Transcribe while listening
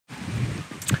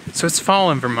So it's fall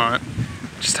in Vermont.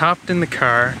 Just hopped in the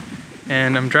car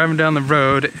and I'm driving down the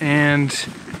road and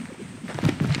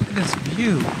look at this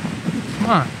view. Come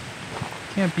on,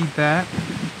 can't beat that.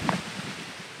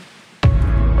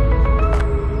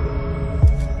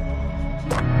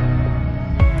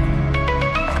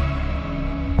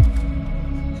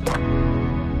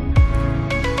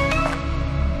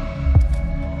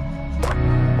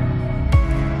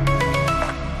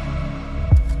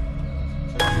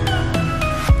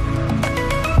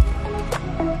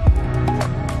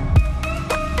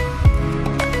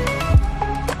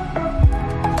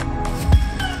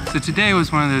 So today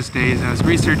was one of those days I was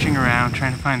researching around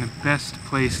trying to find the best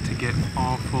place to get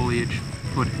all foliage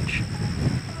footage.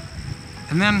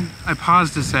 And then I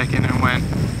paused a second and went,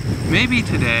 maybe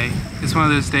today is one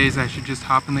of those days I should just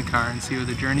hop in the car and see where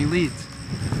the journey leads.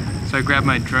 So I grabbed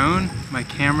my drone, my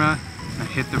camera, and I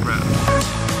hit the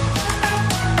road.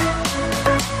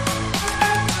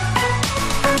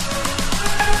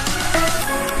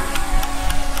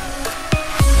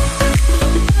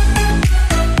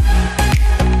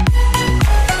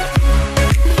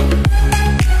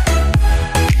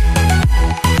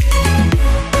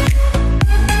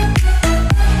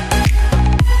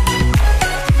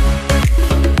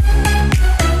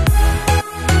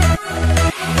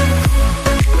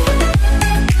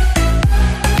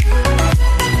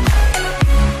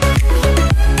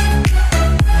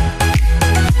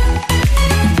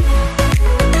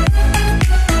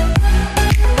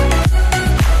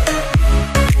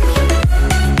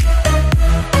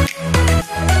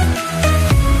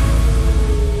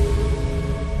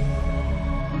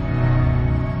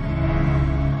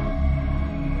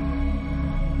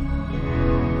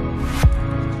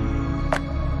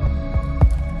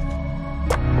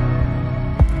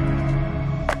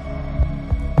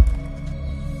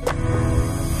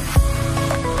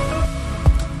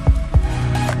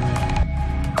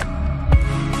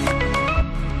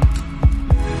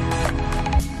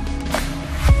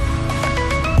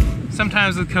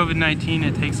 Sometimes with COVID-19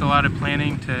 it takes a lot of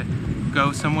planning to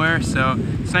go somewhere, so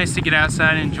it's nice to get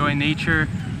outside and enjoy nature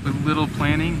with little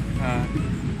planning.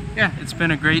 Yeah, it's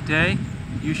been a great day.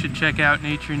 You should check out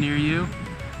nature near you.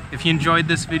 If you enjoyed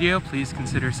this video, please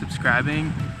consider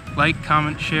subscribing, like,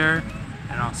 comment, share,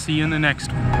 and I'll see you in the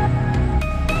next one.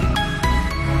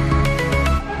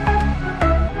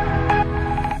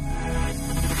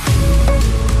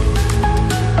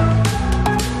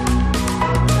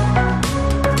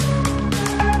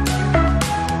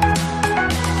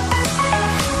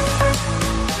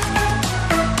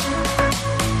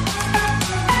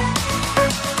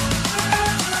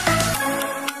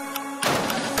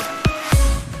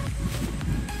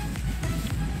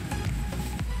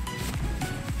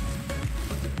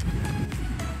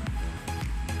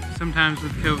 Sometimes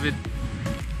with COVID,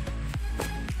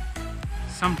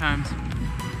 sometimes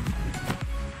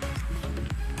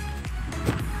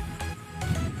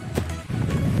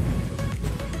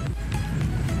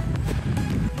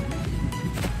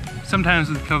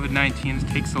with COVID-19 it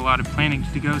takes a lot of planning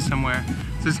to go somewhere,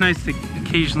 so it's nice to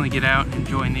occasionally get out and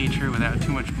enjoy nature without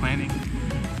too much planning.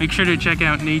 Make sure to check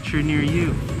out nature near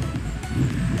you.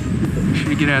 Make sure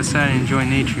to get outside and enjoy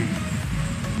nature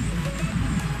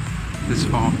this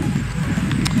fall.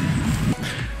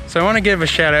 So I want to give a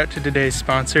shout out to today's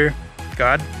sponsor,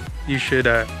 God. You should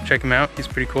check him out, he's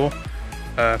pretty cool.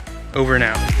 Over and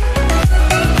out.